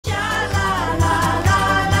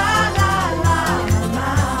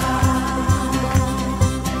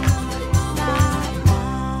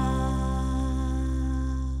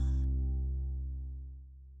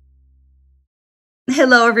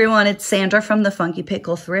Hello everyone, it's Sandra from the Funky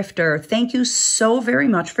Pickle Thrifter. Thank you so very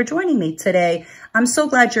much for joining me today. I'm so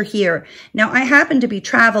glad you're here. Now, I happen to be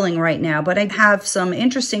traveling right now, but I have some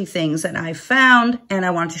interesting things that I found and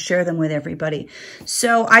I want to share them with everybody.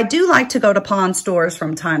 So I do like to go to pawn stores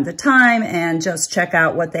from time to time and just check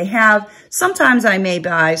out what they have. Sometimes I may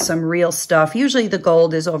buy some real stuff. Usually the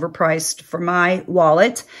gold is overpriced for my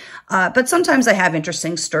wallet, but sometimes I have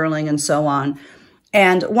interesting sterling and so on.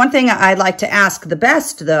 And one thing I like to ask the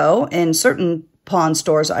best, though, in certain pawn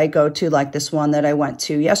stores I go to, like this one that I went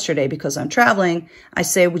to yesterday because I'm traveling, I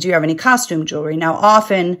say, would you have any costume jewelry? Now,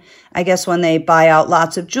 often, I guess when they buy out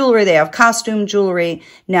lots of jewelry, they have costume jewelry.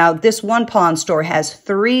 Now, this one pawn store has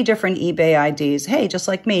 3 different eBay IDs, hey, just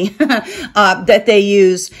like me, that they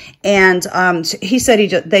use. And he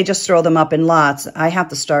said they just throw them up in lots. I have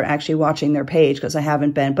to start actually watching their page because I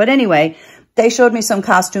haven't been. But anyway, they showed me some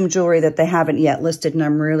costume jewelry that they haven't yet listed, and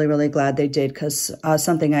I'm really, really glad they did because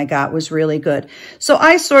something I got was really good. So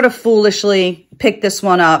I sort of foolishly picked this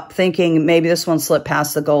one up thinking maybe this one slipped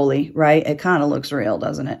past the goalie, right? It kind of looks real,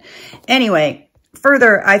 doesn't it? Anyway,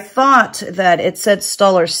 further, I thought that it said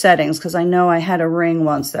Stuller settings because I know I had a ring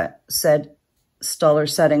once that said Stuller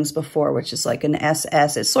settings before, which is like an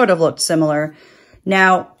SS. It sort of looked similar.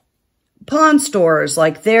 Now, pawn stores,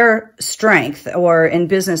 like their strength, or in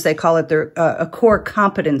business they call it their a core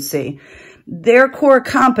competency. Their core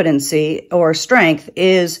competency or strength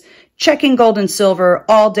is checking gold and silver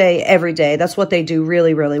all day, every day. That's what they do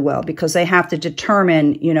really, really well because they have to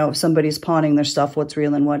determine, you know, if somebody's pawning their stuff, what's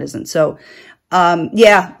real and what isn't. So,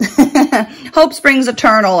 yeah, hope springs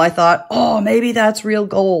eternal. I thought, oh, maybe that's real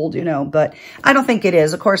gold, you know, but I don't think it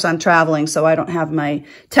is. Of course, I'm traveling, so I don't have my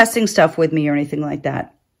testing stuff with me or anything like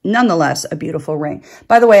that. Nonetheless, a beautiful ring.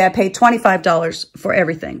 By the way, I paid $25 for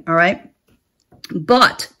everything, all right?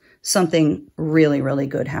 But something really, really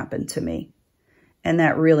good happened to me. And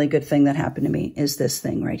that really good thing that happened to me is this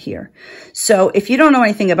thing right here. So if you don't know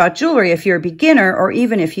anything about jewelry, if you're a beginner, or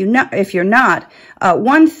even if you're not,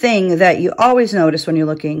 one thing that you always notice when you're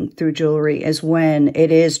looking through jewelry is when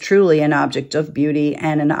it is truly an object of beauty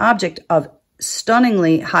and an object of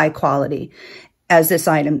stunningly high quality, as this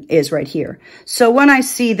item is right here. So when I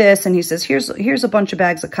see this and he says, here's a bunch of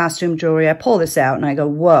bags of costume jewelry, I pull this out and I go,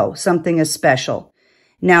 whoa, something is special.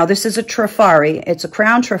 Now, this is a TRIFARI. It's a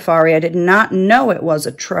crown TRIFARI. I did not know it was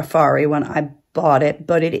a TRIFARI when I bought it,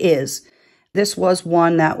 but it is. This was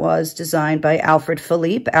one that was designed by Alfred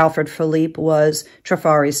Philippe. Alfred Philippe was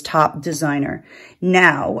TRIFARI's top designer.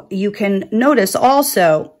 Now, you can notice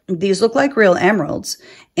also, these look like real emeralds,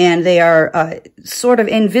 and they are sort of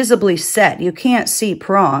invisibly set. You can't see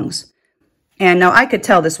prongs. And now I could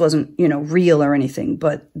tell this wasn't, you know, real or anything,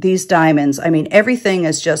 but these diamonds, I mean, everything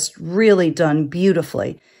is just really done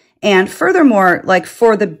beautifully. And furthermore, like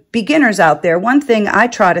for the beginners out there, one thing I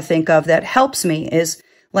try to think of that helps me is,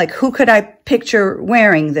 like, who could I picture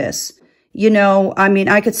wearing this? You know, I mean,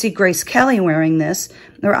 I could see Grace Kelly wearing this,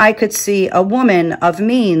 or I could see a woman of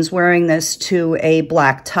means wearing this to a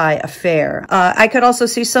black tie affair. I could also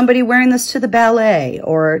see somebody wearing this to the ballet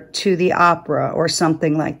or to the opera or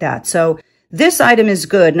something like that. So this item is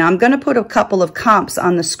good. Now, I'm going to put a couple of comps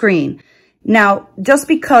on the screen. Now, just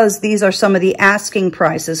because these are some of the asking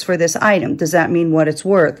prices for this item, does that mean what it's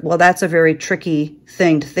worth? Well, that's a very tricky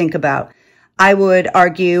thing to think about. I would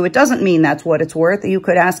argue it doesn't mean that's what it's worth. You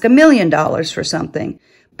could ask $1 million for something.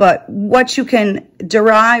 But what you can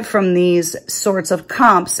derive from these sorts of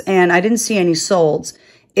comps, and I didn't see any solds,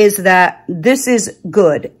 is that this is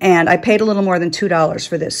good. And I paid a little more than $2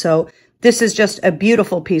 for this. So this is just a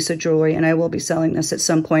beautiful piece of jewelry, and I will be selling this at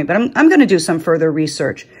some point. But I'm going to do some further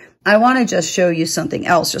research. I want to just show you something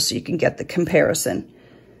else just so you can get the comparison.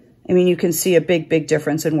 I mean, you can see a big, big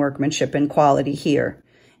difference in workmanship and quality here.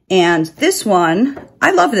 And this one,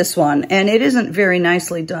 I love this one, and it isn't very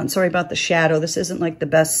nicely done. Sorry about the shadow. This isn't like the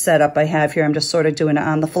best setup I have here. I'm just sort of doing it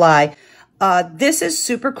on the fly. This is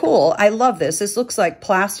super cool. I love this. This looks like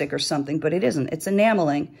plastic or something, but it isn't. It's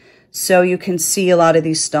enameling. So you can see a lot of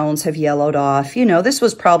these stones have yellowed off. You know, this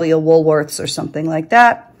was probably a Woolworths or something like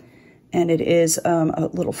that. And it is a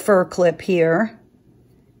little fur clip here.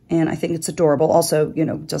 And I think it's adorable. Also, you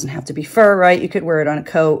know, it doesn't have to be fur, right? You could wear it on a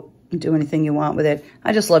coat. Do anything you want with it.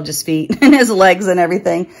 I just loved his feet and his legs and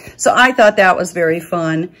everything. So I thought that was very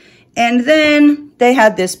fun. And then they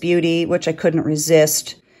had this beauty, which I couldn't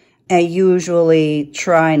resist. I usually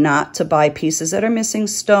try not to buy pieces that are missing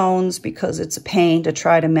stones because it's a pain to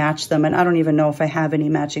try to match them. And I don't even know if I have any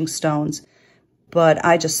matching stones. But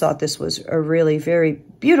I just thought this was a really very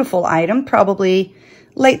beautiful item. Probably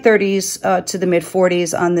late 30s to the mid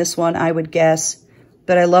 40s on this one, I would guess.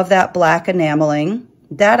 But I love that black enameling.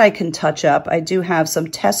 That I can touch up. I do have some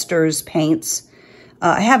Testors paints.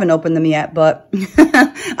 I haven't opened them yet, but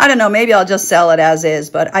I don't know, maybe I'll just sell it as is.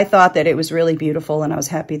 But I thought that it was really beautiful, and I was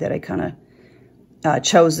happy that I kind of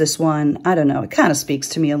chose this one. I don't know, it kind of speaks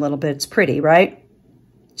to me a little bit. It's pretty, right?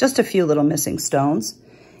 Just a few little missing stones.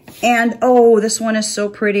 And, oh, this one is so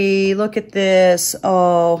pretty. Look at this.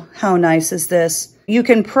 Oh, how nice is this? You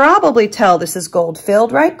can probably tell this is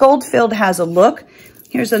gold-filled, right? Gold-filled has a look.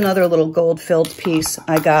 Here's another little gold-filled piece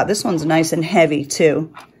I got. This one's nice and heavy,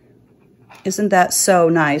 too. Isn't that so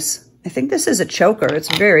nice? I think this is a choker.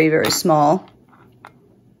 It's very, very small.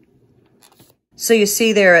 So you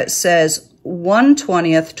see there it says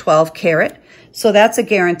 1/20th 12 karat. So that's a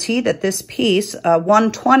guarantee that this piece,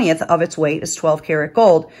 1/20th of its weight is 12 karat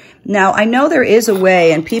gold. Now, I know there is a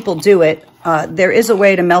way, and people do it, there is a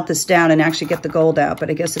way to melt this down and actually get the gold out, but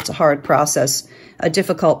I guess it's a hard process, a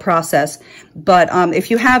difficult process. But if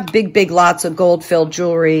you have big lots of gold-filled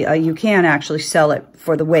jewelry, you can actually sell it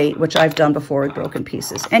for the weight, which I've done before with broken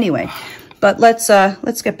pieces. Anyway, but let's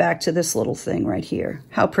get back to this little thing right here.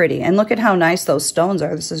 How pretty. And look at how nice those stones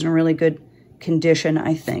are. This is in really good condition,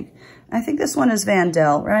 I think. I think this one is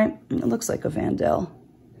Vandel, right? It looks like a Vandel.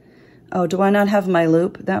 Oh, do I not have my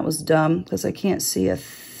loop? That was dumb because I can't see a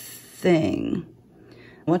thing.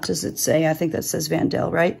 What does it say? I think that says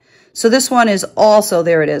Vandel, right? So this one is also,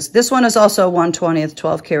 there it is. This one is also 1/20th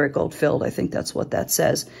 12 karat gold filled. I think that's what that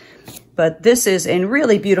says. But this is in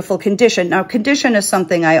really beautiful condition. Now, condition is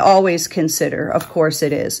something I always consider. Of course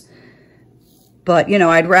it is. But, you know,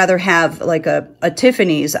 I'd rather have like a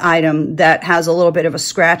Tiffany's item that has a little bit of a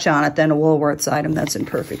scratch on it than a Woolworth's item that's in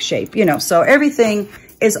perfect shape. You know, so everything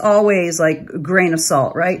is always like a grain of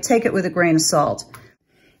salt, right? Take it with a grain of salt.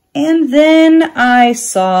 And then I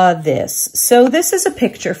saw this. So this is a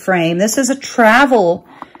picture frame. This is a travel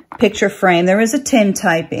picture frame. There is a tin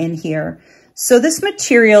type in here. So this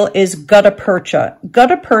material is gutta percha.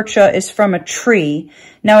 Gutta percha is from a tree.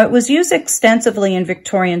 Now, it was used extensively in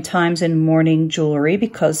Victorian times in mourning jewelry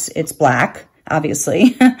because it's black,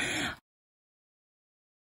 obviously.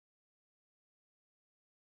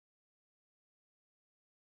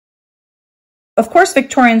 Of course,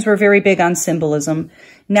 Victorians were very big on symbolism.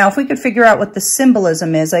 Now, if we could figure out what the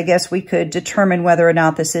symbolism is, I guess we could determine whether or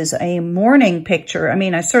not this is a mourning picture. I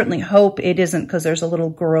mean, I certainly hope it isn't because there's a little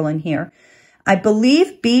girl in here. I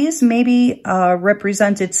believe bees maybe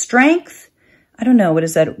represented strength. I don't know. What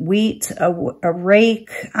is that? Wheat, a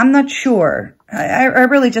rake? I'm not sure. I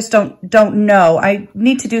really just don't know. I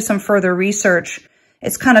need to do some further research.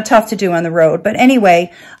 It's kind of tough to do on the road. But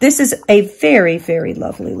anyway, this is a very, very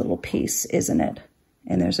lovely little piece, isn't it?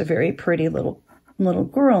 And there's a very pretty little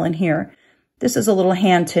girl in here. This is a little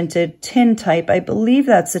hand-tinted tin type. I believe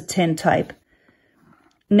that's a tin type.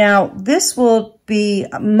 Now, this will be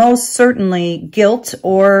most certainly gilt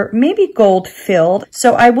or maybe gold filled.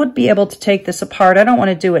 So I would be able to take this apart. I don't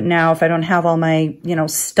want to do it now if I don't have all my,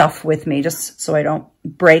 stuff with me, just so I don't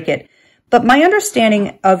break it. But my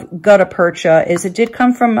understanding of gutta percha is it did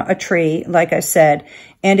come from a tree, like I said,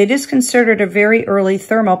 and it is considered a very early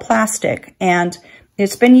thermoplastic. And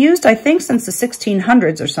it's been used, I think, since the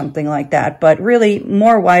 1600s or something like that, but really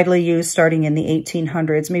more widely used starting in the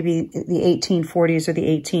 1800s, maybe the 1840s or the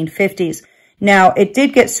 1850s. Now, it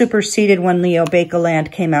did get superseded when Leo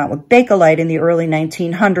Baekeland came out with Bakelite in the early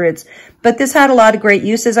 1900s, but this had a lot of great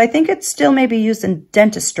uses. I think it's still maybe used in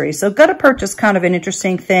dentistry. So gutta percha is kind of an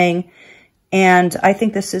interesting thing, and I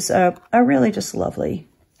think this is a really just lovely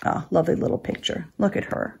little picture. Look at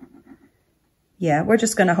her. Yeah, we're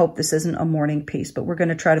just going to hope this isn't a mourning piece, but we're going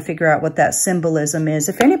to try to figure out what that symbolism is.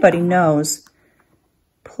 If anybody knows,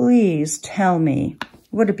 please tell me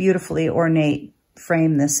what a beautifully ornate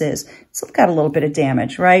frame this is. It's got a little bit of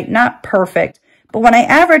damage, right? Not perfect. But when I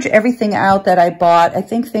average everything out that I bought, I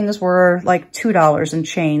think things were like $2 and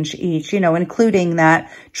change each, including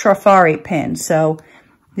that TRIFARI pin. So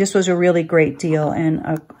this was a really great deal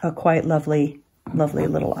and a quite lovely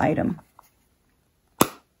little item.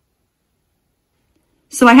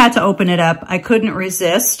 So I had to open it up. I couldn't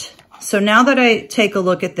resist. So now that I take a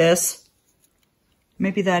look at this,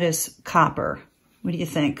 maybe that is copper. What do you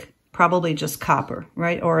think? Probably just copper,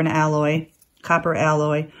 right? Or an alloy, copper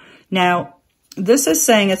alloy. Now, this is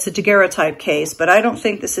saying it's a daguerreotype case, but I don't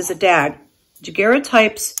think this is a dag.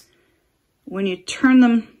 Daguerreotypes, when you turn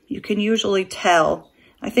them, you can usually tell.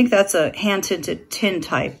 I think that's a hand-tinted tin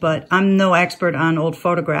type, but I'm no expert on old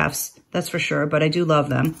photographs, that's for sure, but I do love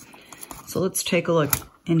them. So let's take a look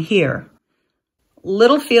in here.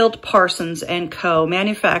 Littlefield Parsons & Co.,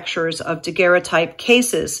 manufacturers of daguerreotype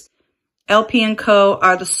cases. LP & Co.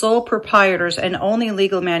 are the sole proprietors and only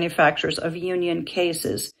legal manufacturers of union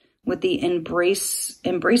cases. with the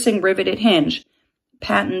embracing riveted hinge,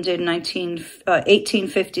 patented in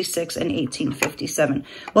 1856 and 1857.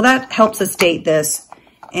 Well, that helps us date this,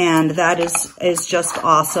 and that is just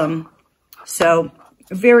awesome. So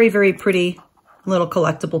very, very pretty little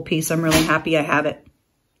collectible piece. I'm really happy I have it.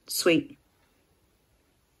 Sweet.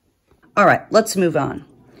 All right, let's move on.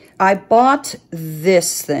 I bought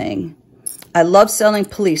this thing. I love selling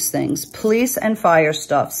police things. Police and fire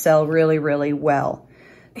stuff sell really, really well.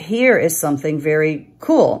 Here is something very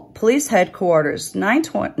cool. Police headquarters,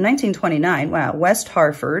 1929. Wow, West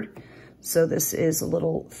Hartford. So this is a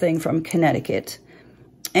little thing from Connecticut.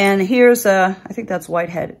 And here's I think that's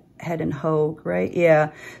Whitehead and Hogue, right?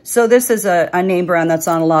 Yeah. So this is a name brand that's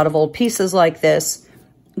on a lot of old pieces like this.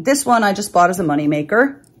 This one I just bought as a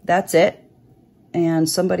moneymaker. That's it. And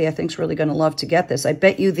somebody I think is really going to love to get this. I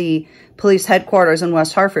bet you the police headquarters in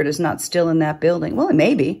West Hartford is not still in that building. Well, it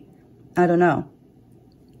may be. I don't know.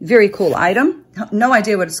 Very cool item. No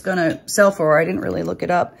idea what it's going to sell for. I didn't really look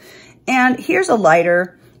it up. And here's a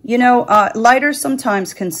lighter. You know, lighters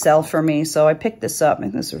sometimes can sell for me, so I picked this up. I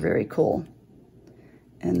think this is very cool.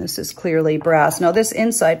 And this is clearly brass. Now, this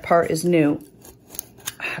inside part is new.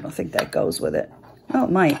 I don't think that goes with it. Oh,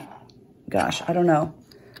 it might. Gosh, I don't know.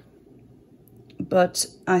 But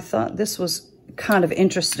I thought this was kind of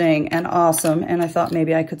interesting and awesome, and I thought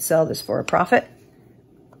maybe I could sell this for a profit.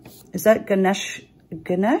 Is that Ganesh?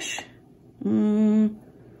 Ganesh?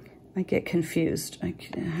 I get confused.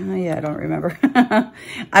 Yeah, I don't remember.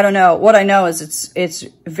 I don't know. What I know is it's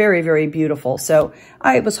very, very beautiful. So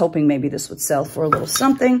I was hoping maybe this would sell for a little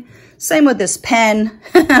something. Same with this pen.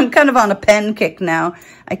 I'm kind of on a pen kick now.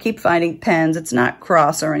 I keep finding pens. It's not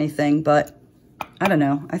cross or anything, but I don't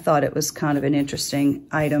know. I thought it was kind of an interesting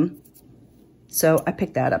item. So I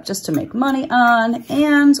picked that up just to make money on.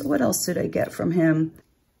 And what else did I get from him?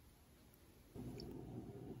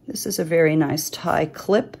 This is a very nice tie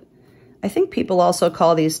clip. I think people also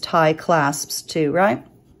call these tie clasps too, right?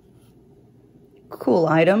 Cool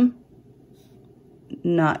item.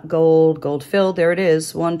 Not gold, gold filled. There it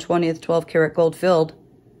is, 1/20th 12 karat gold filled.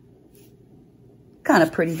 Kind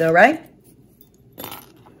of pretty though, right?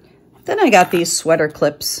 Then I got these sweater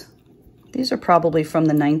clips. These are probably from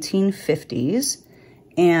the 1950s.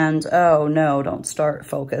 And, oh no, don't start,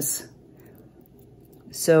 focus.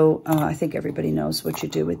 So I think everybody knows what you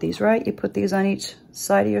do with these, right? You put these on each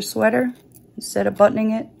side of your sweater instead of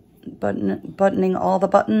buttoning it, buttoning all the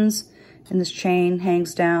buttons, and this chain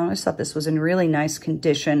hangs down. I just thought this was in really nice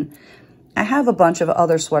condition. I have a bunch of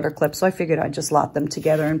other sweater clips, so I figured I'd just lot them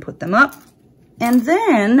together and put them up. And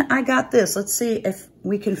then I got this. Let's see if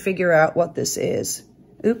we can figure out what this is.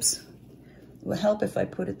 Oops. It would help if I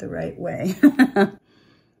put it the right way.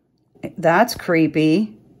 That's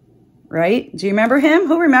creepy. Right? Do you remember him?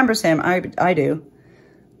 Who remembers him? I do.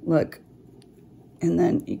 Look. And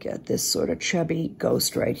then you get this sort of chubby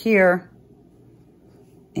ghost right here.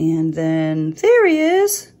 And then there he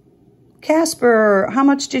is. Casper. How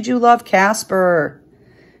much did you love Casper?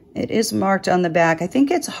 It is marked on the back. I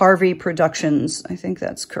think it's Harvey Productions. I think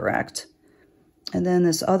that's correct. And then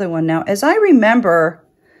this other one. Now, as I remember,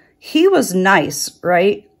 he was nice,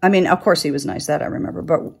 right? I mean, of course he was nice, that I remember.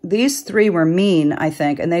 But these three were mean, I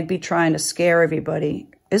think, and they'd be trying to scare everybody.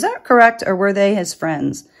 Is that correct, or were they his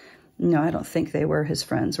friends? No, I don't think they were his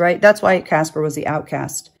friends, right? That's why Casper was the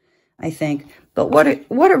outcast, I think. But what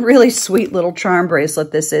a really sweet little charm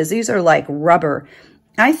bracelet this is. These are like rubber.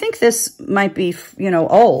 I think this might be, you know,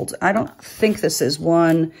 old. I don't think this is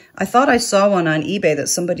one. I thought I saw one on eBay that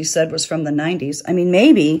somebody said was from the 90s. I mean,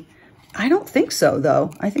 maybe. I don't think so,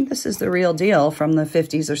 though. I think this is the real deal from the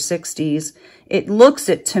 50s or 60s. It looks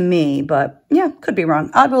it to me, but yeah, could be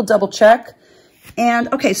wrong. I will double check.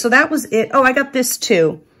 And okay, so that was it. Oh, I got this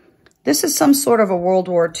too. This is some sort of a World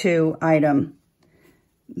War II item.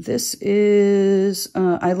 This is,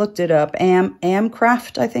 I looked it up,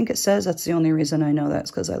 Amcraft, I think it says. That's the only reason I know that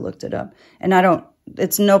is because I looked it up. And I don't,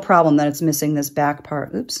 it's no problem that it's missing this back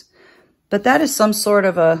part. Oops. But that is some sort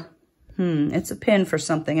of a, it's a pin for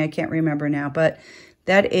something. I can't remember now, but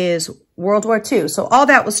that is World War II. So all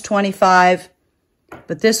that was $25,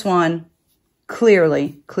 but this one,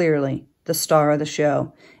 clearly the star of the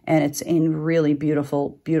show. And it's in really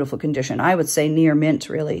beautiful, beautiful condition. I would say near mint,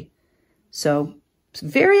 really. So it's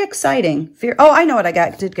very exciting. Oh, I know what I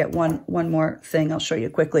got. Did get one more thing. I'll show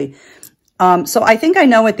you quickly. So I think I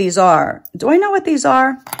know what these are. Do I know what these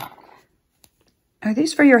are? Are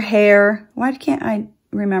these for your hair? Why can't I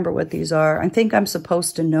remember what these are? I think I'm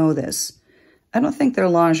supposed to know this. I don't think they're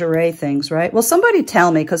lingerie things, right? Well, somebody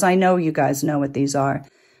tell me, because I know you guys know what these are.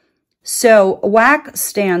 So WAC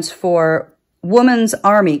stands for Women's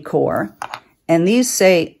Army Corps, and these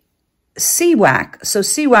say CWAC. So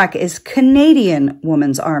CWAC is Canadian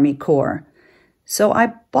Women's Army Corps. So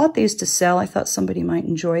I bought these to sell. I thought somebody might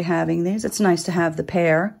enjoy having these. It's nice to have the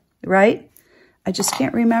pair, right? I just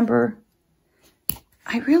can't remember.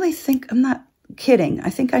 I really think, I'm not kidding. I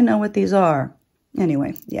think I know what these are.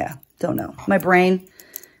 Anyway, yeah, don't know. My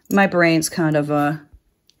brain's kind of,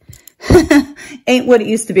 ain't what it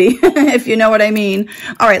used to be, if you know what I mean.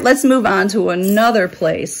 All right, let's move on to another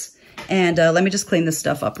place. And let me just clean this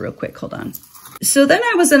stuff up real quick. Hold on. So then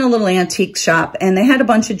I was in a little antique shop and they had a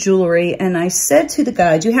bunch of jewelry. And I said to the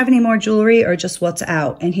guy, do you have any more jewelry or just what's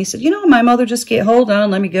out? And he said, you know, my mother just hold on,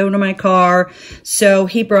 let me go to my car. So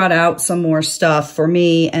he brought out some more stuff for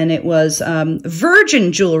me. And it was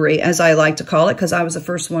virgin jewelry, as I like to call it, because I was the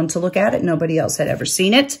first one to look at it. Nobody else had ever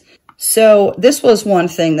seen it. So this was one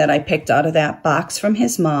thing that I picked out of that box from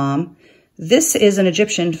his mom. This is an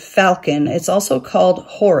Egyptian falcon. It's also called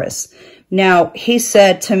Horus. Now, he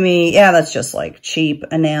said to me, yeah, that's just like cheap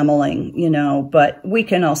enameling, you know, but we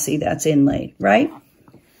can all see that's inlaid, right?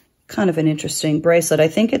 Kind of an interesting bracelet. I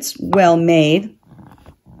think it's well made.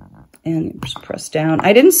 And just press down.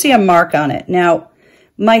 I didn't see a mark on it. Now,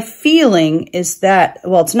 my feeling is that,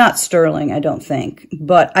 well, it's not sterling, I don't think,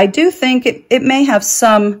 but I do think it may have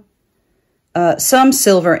some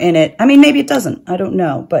silver in it. I mean, maybe it doesn't. I don't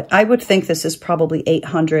know, but I would think this is probably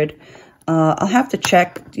 800. I'll have to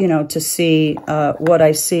check, you know, to see what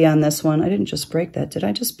I see on this one. I didn't just break that. Did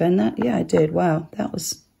I just bend that? Yeah, I did. Wow, that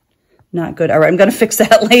was not good. All right, I'm going to fix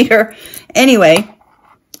that later. Anyway,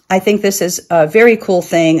 I think this is a very cool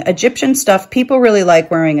thing. Egyptian stuff. People really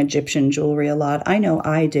like wearing Egyptian jewelry a lot. I know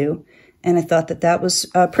I do. And I thought that that was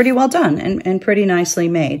pretty well done and pretty nicely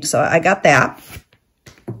made. So I got that.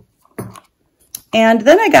 And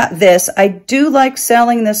then I got this. I do like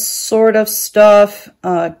selling this sort of stuff.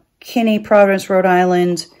 Kinney, Providence, Rhode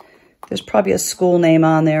Island. There's probably a school name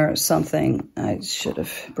on there or something. I should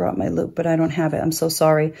have brought my loop, but I don't have it. I'm so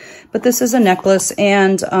sorry. But this is a necklace.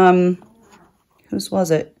 And whose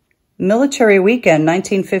was it? Military Weekend,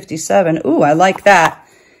 1957. Ooh, I like that.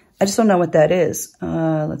 I just don't know what that is.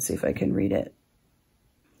 Let's see if I can read it.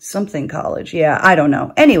 Something college. Yeah, I don't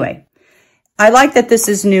know. Anyway. I like that this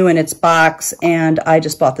is new in its box, and I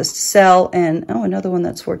just bought this to sell. And, oh, another one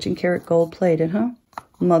that's 14 karat gold plated, huh?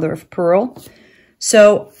 Mother of pearl.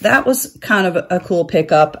 So that was kind of a cool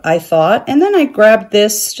pickup, I thought. And then I grabbed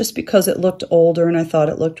this just because it looked older, and I thought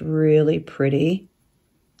it looked really pretty.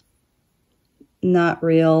 Not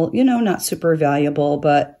real, you know, not super valuable,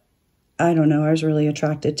 but I don't know. I was really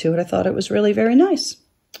attracted to it. I thought it was really very nice.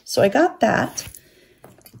 So I got that.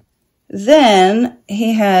 Then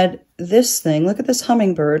he had this thing. Look at this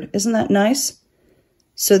hummingbird. Isn't that nice?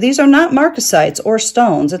 So these are not marcasites or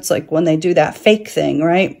stones. It's like when they do that fake thing,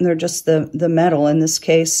 right? They're just the metal, in this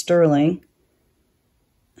case, sterling.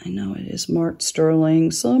 I know it is marked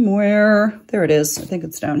sterling somewhere. There it is. I think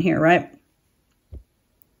it's down here, right?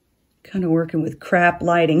 Kind of working with crap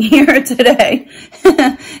lighting here today.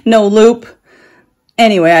 No loop.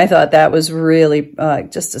 Anyway, I thought that was really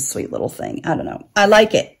just a sweet little thing. I don't know. I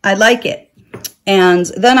like it. I like it. And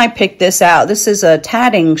then I picked this out. This is a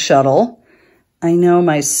tatting shuttle. I know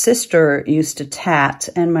my sister used to tat,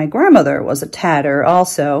 and my grandmother was a tatter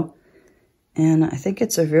also. And I think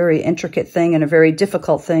it's a very intricate thing and a very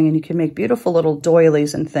difficult thing, and you can make beautiful little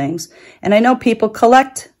doilies and things. And I know people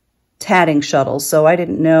collect tatting shuttles, so I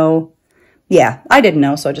didn't know. Yeah, I didn't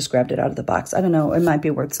know, so I just grabbed it out of the box. I don't know. It might be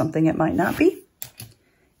worth something. It might not be.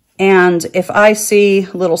 And if I see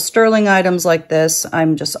little sterling items like this,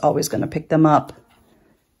 I'm just always going to pick them up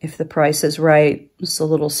if the price is right. It's a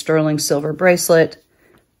little sterling silver bracelet.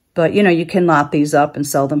 But, you know, you can lot these up and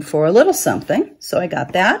sell them for a little something. So I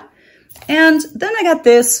got that. And then I got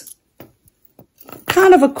this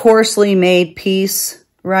kind of a coarsely made piece,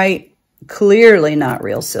 right? Clearly not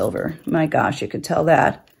real silver. My gosh, you could tell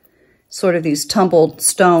that. Sort of these tumbled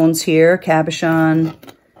stones here, cabochon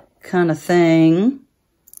kind of thing.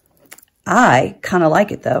 I kind of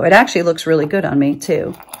like it, though. It actually looks really good on me,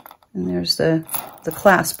 too. And there's the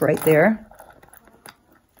clasp right there.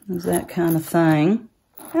 There's that kind of thing.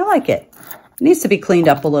 I like it. It needs to be cleaned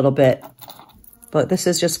up a little bit. But this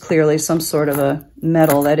is just clearly some sort of a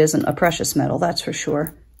metal that isn't a precious metal, that's for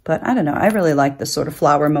sure. But I don't know. I really like this sort of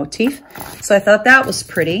flower motif. So I thought that was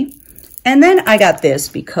pretty. And then I got this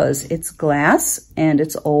because it's glass and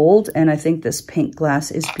it's old. And I think this pink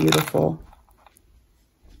glass is beautiful.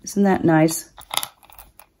 Isn't that nice?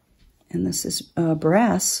 And this is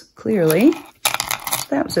brass, clearly.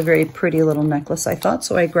 That was a very pretty little necklace, I thought.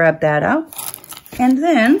 So I grabbed that out. And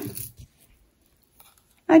then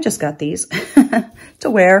I just got these to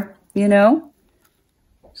wear, you know.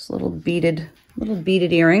 Just little beaded Little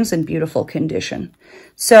beaded earrings in beautiful condition.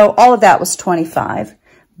 So all of that was $25,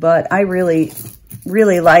 but I really,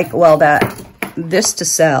 really like, well, this to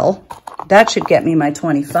sell, that should get me my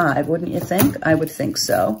 $25, wouldn't you think? I would think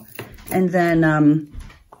so. And then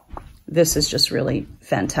this is just really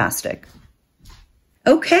fantastic.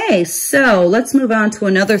 Okay, so let's move on to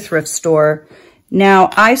another thrift store. Now,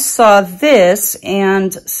 I saw this,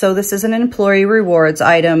 and so this is an employee rewards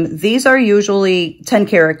item. These are usually 10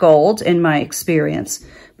 karat gold in my experience,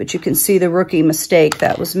 but you can see the rookie mistake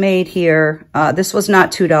that was made here. This was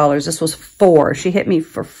not $2, this was $4. She hit me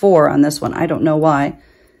for $4 on this one. I don't know why,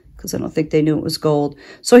 because I don't think they knew it was gold.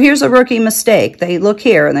 So here's a rookie mistake. They look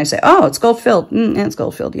here and they say, oh, it's gold filled. It's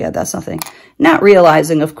gold filled. Yeah, that's nothing. Not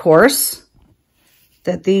realizing, of course,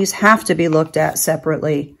 that these have to be looked at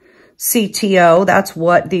separately. CTO, that's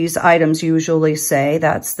what these items usually say.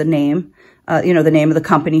 That's the name, you know, the name of the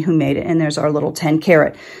company who made it. And there's our little 10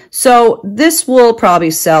 karat. So this will probably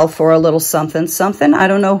sell for a little something, something. I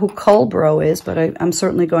don't know who Culbro is, but I'm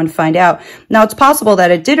certainly going to find out. Now, it's possible that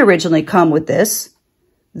it did originally come with this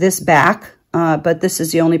back, but this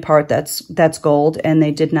is the only part that's gold, and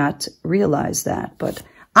they did not realize that. But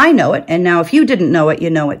I know it, and now if you didn't know it, you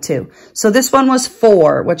know it too. So this one was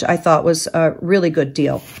 $4, which I thought was a really good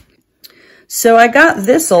deal. So I got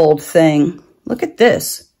this old thing. Look at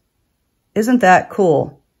this. Isn't that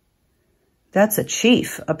cool? That's a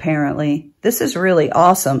chief, apparently. This is really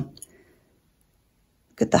awesome.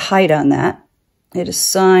 Look at the height on that. It is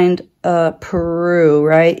signed Peru,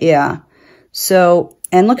 right? Yeah. So,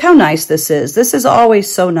 and look how nice this is. This is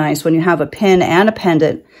always so nice when you have a pin and a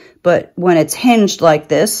pendant, but when it's hinged like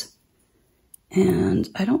this, and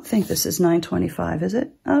I don't think this is $9.25, is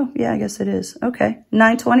it? Oh, yeah, I guess it is. Okay,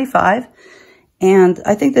 $9.25. And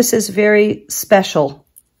I think this is very special.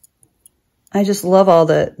 I just love all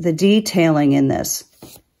the detailing in this.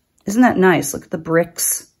 Isn't that nice? Look at the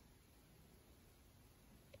bricks.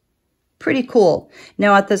 Pretty cool.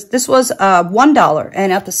 Now at this was $1,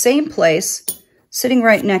 and at the same place, sitting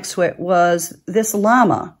right next to it, was this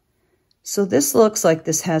llama. So this looks like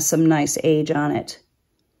this has some nice age on it.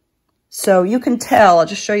 So you can tell, I'll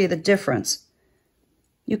just show you the difference.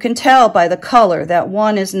 You can tell by the color that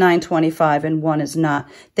one is $9.25 and one is not.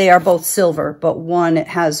 They are both silver, but one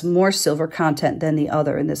has more silver content than the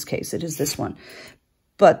other. In this case, it is this one.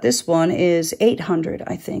 But this one is $800,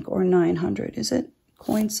 I think, or $900. Is it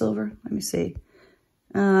coin silver? Let me see.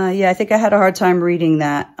 Yeah, I think I had a hard time reading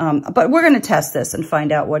that. But we're going to test this and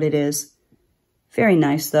find out what it is. Very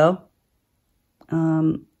nice, though.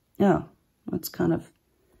 Oh, it's kind of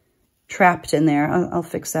trapped in there. I'll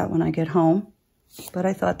fix that when I get home. But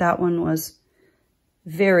I thought that one was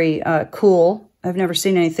very cool. I've never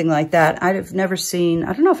seen anything like that. I've never seen,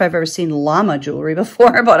 I don't know if I've ever seen llama jewelry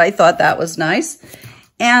before, but I thought that was nice.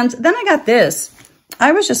 And then I got this.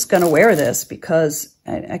 I was just going to wear this because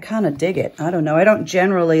I kind of dig it. I don't know. I don't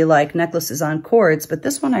generally like necklaces on cords, but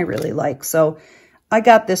this one I really like. So I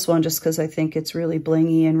got this one just because I think it's really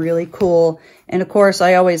blingy and really cool. And of course,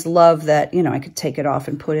 I always love that, you know, I could take it off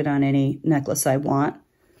and put it on any necklace I want.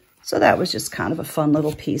 So that was just kind of a fun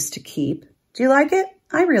little piece to keep. Do you like it?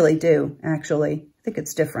 I really do, actually. I think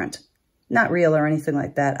it's different. Not real or anything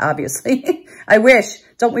like that, obviously. I wish.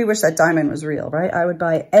 Don't we wish that diamond was real, right? I would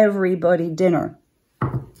buy everybody dinner.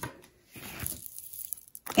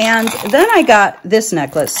 And then I got this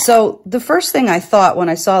necklace. So the first thing I thought when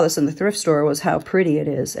I saw this in the thrift store was how pretty it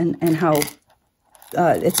is and how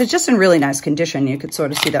it's just in really nice condition. You could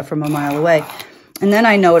sort of see that from a mile away. And then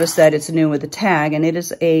I noticed that it's new with a tag, and it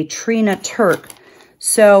is a Trina Turk.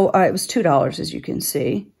 So it was $2, as you can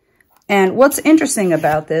see. And what's interesting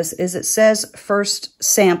about this is it says first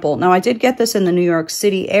sample. Now, I did get this in the New York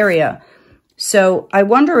City area. So I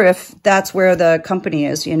wonder if that's where the company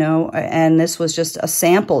is, you know, and this was just a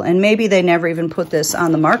sample. And maybe they never even put this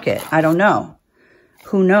on the market. I don't know.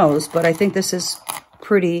 Who knows? But I think this is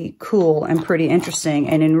pretty cool and pretty interesting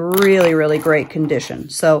and in really, really great condition.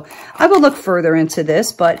 So I will look further into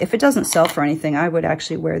this, but if it doesn't sell for anything, I would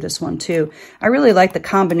actually wear this one too. I really like the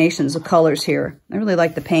combinations of colors here. I really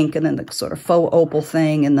like the pink and then the sort of faux opal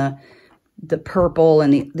thing and the purple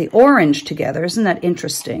and the orange together. Isn't that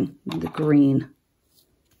interesting? The green.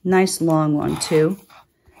 Nice long one too.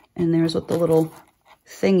 And there's what the little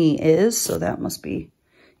thingy is. So that must be,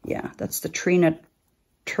 yeah, that's the Trina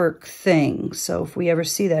Turk thing. So if we ever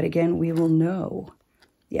see that again, we will know.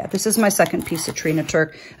 Yeah, this is my second piece of Trina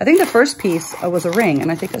Turk. I think the first piece was a ring,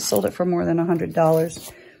 and I think I sold it for more than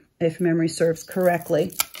 $100, if memory serves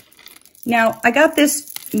correctly. Now, I got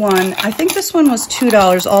this one. I think this one was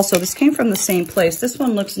 $2 also. This came from the same place. This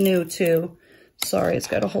one looks new too. Sorry, it's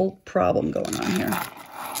got a whole problem going on here.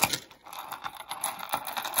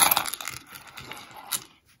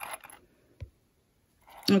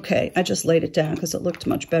 Okay, I just laid it down because it looked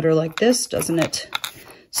much better like this, doesn't it?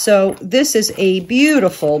 So this is a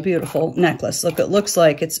beautiful, beautiful necklace. Look, it looks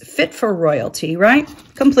like it's fit for royalty, right?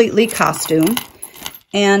 Completely costume.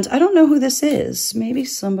 And I don't know who this is. Maybe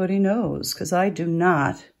somebody knows, because I do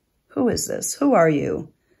not. Who is this? Who are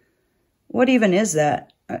you? What even is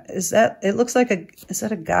that? It looks like is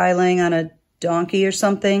that a guy laying on a donkey or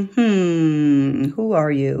something? Who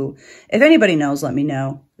are you? If anybody knows, let me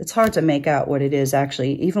know. It's hard to make out what it is,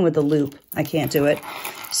 actually. Even with the loop, I can't do it.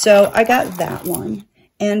 So I got that one.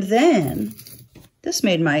 And then this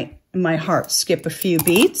made my heart skip a few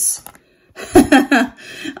beats.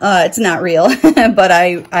 It's not real, but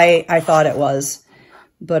I thought it was.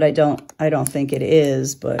 But I don't think it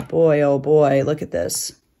is. But boy, oh boy, look at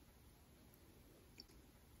this.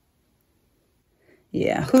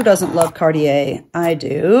 Yeah, who doesn't love Cartier? I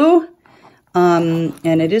do.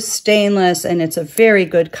 And it is stainless, and it's a very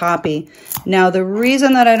good copy. Now, the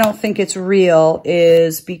reason that I don't think it's real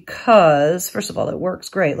is because, first of all, it works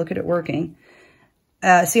great. Look at it working.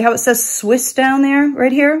 See how it says Swiss down there,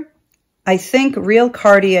 right here? I think real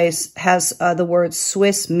Cartier has the word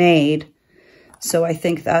Swiss made. So I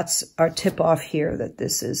think that's our tip off here, that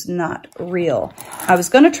this is not real. I was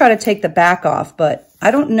going to try to take the back off, but I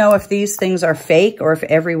don't know if these things are fake or if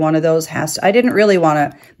every one of those has to. I didn't really want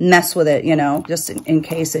to mess with it, you know, just in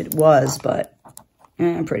case it was, but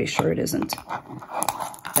I'm pretty sure it isn't.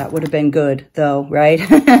 That would have been good, though, right?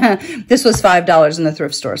 This was $5 in the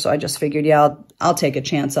thrift store, so I just figured, yeah, I'll take a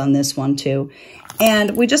chance on this one, too.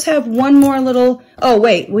 And we just have one more little... Oh,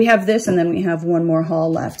 wait, we have this, and then we have one more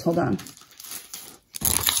haul left. Hold on.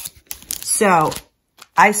 So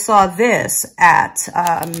I saw this at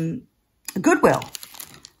Goodwill.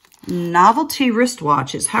 Novelty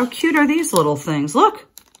wristwatches. How cute are these little things? Look.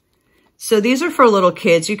 So these are for little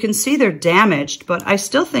kids. You can see they're damaged, but I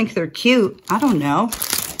still think they're cute. I don't know.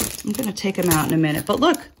 I'm going to take them out in a minute. But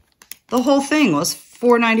look, the whole thing was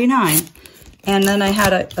 $4.99. And then I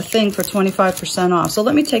had a thing for 25% off. So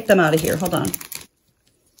let me take them out of here. Hold on.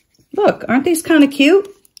 Look, aren't these kind of cute?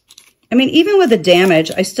 I mean, even with the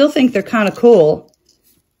damage, I still think they're kind of cool.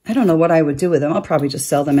 I don't know what I would do with them. I'll probably just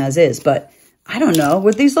sell them as is, but I don't know.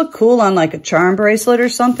 Would these look cool on like a charm bracelet or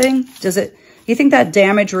something? You think that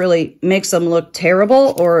damage really makes them look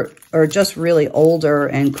terrible or just really older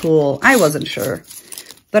and cool? I wasn't sure,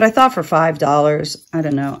 but I thought for $5, I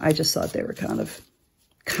don't know. I just thought they were kind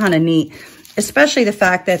of neat, especially the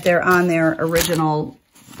fact that they're on their original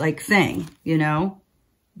like thing, you know,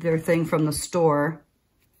 their thing from the store.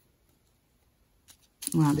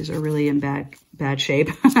 Wow, these are really in bad shape.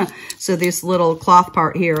 So this little cloth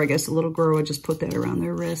part here, I guess a little girl would just put that around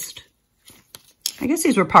their wrist. I guess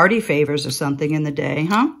these were party favors or something in the day,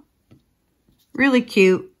 huh? Really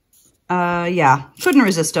cute. Yeah, couldn't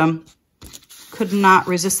resist them. Could not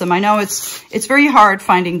resist them. I know it's very hard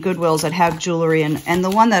finding Goodwills that have jewelry, and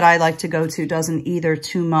the one that I like to go to doesn't either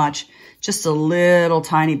too much, just a little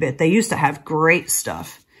tiny bit. They used to have great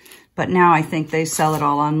stuff. But now I think they sell it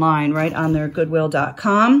all online, right, on their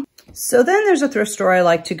goodwill.com. So then there's a thrift store I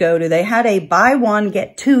like to go to. They had a buy one,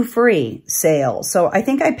 get two free sale. So I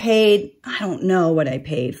think I paid, I don't know what I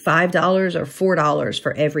paid, $5 or $4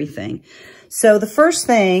 for everything. So the first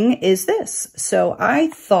thing is this. So I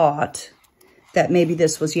thought that maybe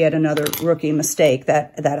this was yet another rookie mistake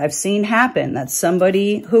that I've seen happen, that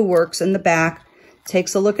somebody who works in the back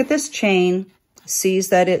takes a look at this chain, sees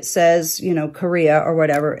that it says, you know, Korea or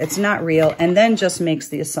whatever, it's not real, and then just makes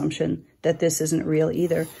the assumption that this isn't real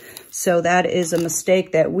either. So that is a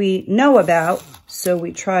mistake that we know about, so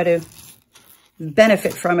we try to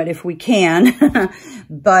benefit from it if we can.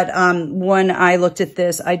 But when I looked at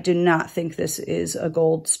this, I do not think this is a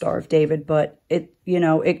gold Star of David, but it, you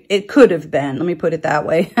know, it could have been. Let me put it that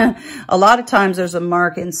way. A lot of times there's a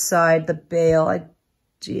mark inside the bail.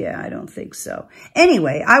 Yeah, I don't think so.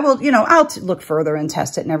 Anyway, I will, you know, I'll look further and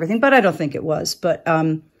test it and everything, but I don't think it was. But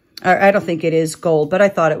I don't think it is gold, but I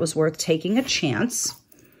thought it was worth taking a chance.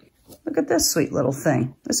 Look at this sweet little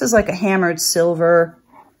thing. This is like a hammered silver.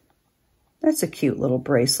 That's a cute little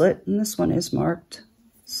bracelet. And this one is marked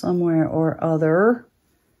somewhere or other.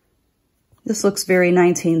 This looks very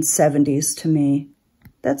 1970s to me.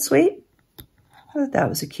 That's sweet. I thought that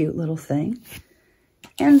was a cute little thing.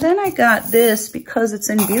 And then I got this because it's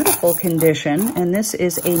in beautiful condition, and this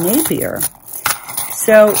is a Napier.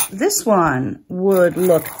 So this one would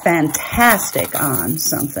look fantastic on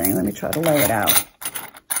something. Let me try to lay it out.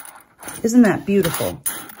 Isn't that beautiful?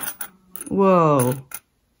 Whoa.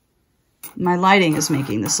 My lighting is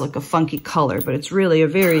making this look a funky color, but it's really a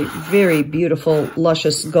very, very beautiful,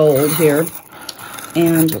 luscious gold here.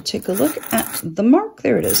 And we'll take a look at the mark.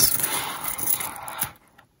 There it is.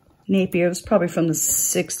 Napier. It was probably from the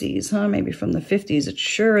 60s, huh? Maybe from the 50s. It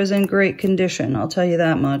sure is in great condition, I'll tell you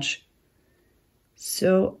that much.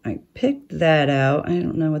 So I picked that out. I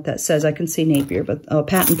don't know what that says. I can see Napier, but oh,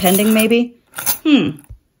 patent pending maybe?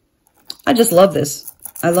 I just love this.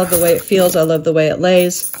 I love the way it feels. I love the way it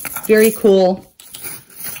lays. Very cool.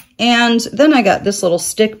 And then I got this little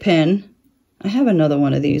stick pin. I have another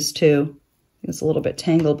one of these too. It's a little bit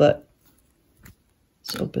tangled, but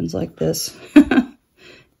it opens like this.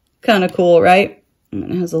 Kind of cool, right?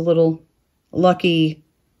 And it has a little lucky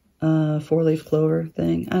four-leaf clover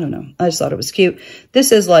thing. I don't know. I just thought it was cute.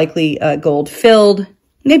 This is likely gold filled.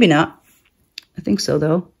 Maybe not. I think so,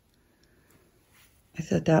 though. I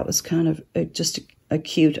thought that was kind of just a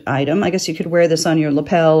cute item. I guess you could wear this on your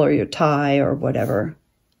lapel or your tie or whatever.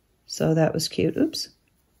 So that was cute. Oops.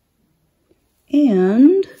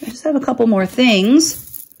 And I just have a couple more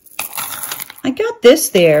things. I got this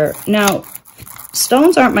there. Now,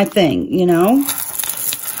 stones aren't my thing, you know,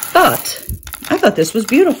 but I thought this was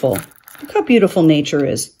beautiful. Look how beautiful nature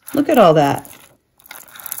is. Look at all that.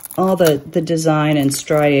 All the design and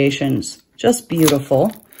striations, just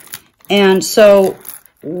beautiful. And so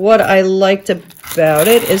what I liked about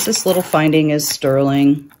it is this little finding is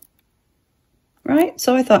sterling, right?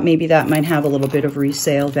 So I thought maybe that might have a little bit of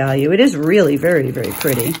resale value. It is really very, very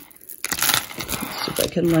pretty. Let's see if I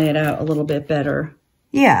can lay it out a little bit better.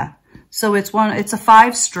 Yeah. So it's a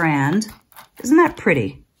 5-strand. Isn't that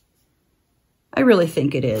pretty? I really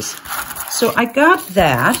think it is. So I got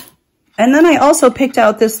that. And then I also picked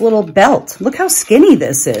out this little belt. Look how skinny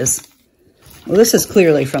this is. Well, this is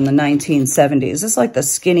clearly from the 1970s. This is like the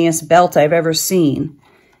skinniest belt I've ever seen.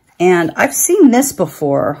 And I've seen this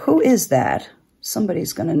before. Who is that?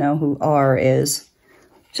 Somebody's going to know who R is.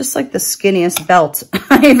 Just like the skinniest belt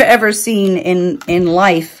I've ever seen in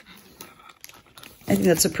life. I think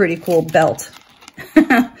that's a pretty cool belt.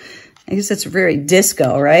 I guess it's very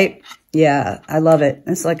disco, right? Yeah, I love it.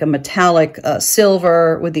 It's like a metallic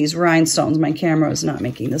silver with these rhinestones. My camera is not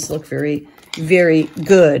making this look very, very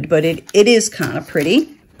good, but it is kind of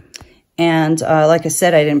pretty. And like I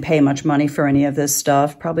said, I didn't pay much money for any of this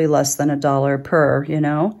stuff, probably less than $1 per, you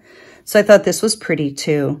know. So I thought this was pretty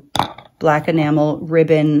too. Black enamel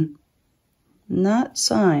ribbon, not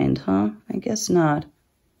signed, huh? I guess not.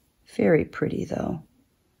 Very pretty though.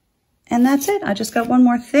 And that's it. I just got one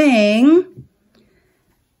more thing.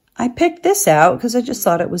 I picked this out because I just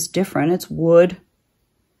thought it was different. It's wood.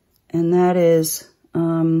 And that is,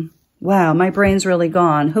 wow, my brain's really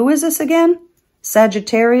gone. Who is this again?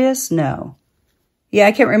 Sagittarius? No. Yeah,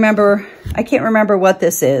 I can't remember what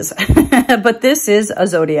this is. But this is a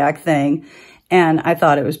zodiac thing. And I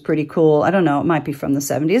thought it was pretty cool. I don't know. It might be from the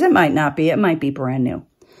 70s. It might not be. It might be brand new.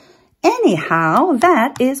 Anyhow,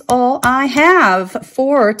 that is all I have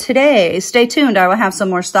for today. Stay tuned. I will have some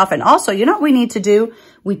more stuff. And also, you know what we need to do?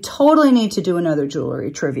 We totally need to do another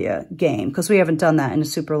jewelry trivia game because we haven't done that in a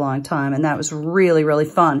super long time. And that was really, really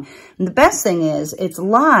fun. And the best thing is it's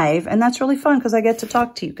live and that's really fun because I get to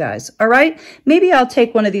talk to you guys. All right. Maybe I'll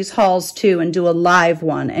take one of these hauls too and do a live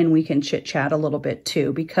one and we can chit chat a little bit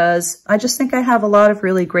too, because I just think I have a lot of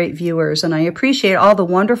really great viewers and I appreciate all the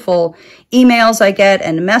wonderful emails I get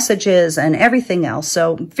and messages and everything else.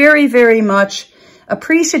 So very, very much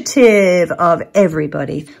appreciative of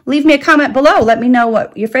everybody. Leave me a comment below. Let me know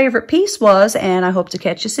what your favorite piece was, and I hope to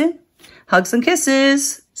catch you soon. Hugs and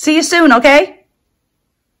kisses. See you soon, okay?